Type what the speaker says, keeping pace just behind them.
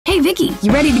Vicky,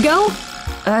 you ready to go?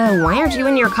 Why aren't you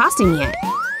in your costume yet?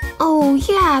 Oh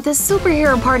yeah, the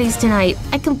superhero party's tonight.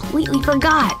 I completely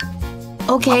forgot.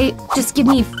 Okay, just give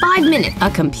me 5 minutes.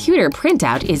 A computer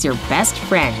printout is your best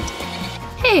friend.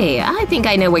 Hey, I think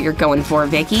I know what you're going for,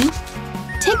 Vicky.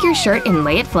 Take your shirt and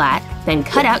lay it flat, then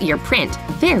cut out your print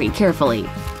very carefully.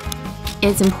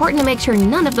 It's important to make sure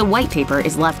none of the white paper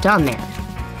is left on there.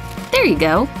 There you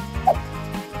go.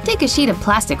 Take a sheet of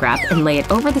plastic wrap and lay it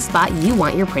over the spot you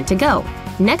want your print to go.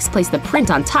 Next, place the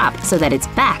print on top so that its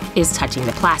back is touching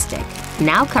the plastic.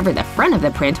 Now cover the front of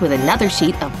the print with another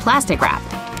sheet of plastic wrap.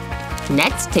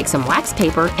 Next, take some wax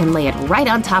paper and lay it right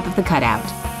on top of the cutout.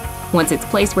 Once it's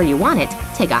placed where you want it,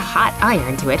 take a hot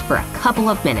iron to it for a couple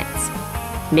of minutes.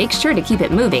 Make sure to keep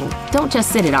it moving, don't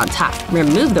just sit it on top.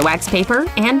 Remove the wax paper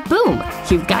and boom!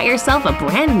 You've got yourself a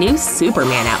brand new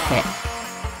Superman outfit.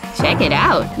 Check it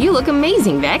out! You look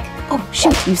amazing, Vic! Oh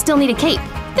shoot, you still need a cape.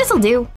 This'll do.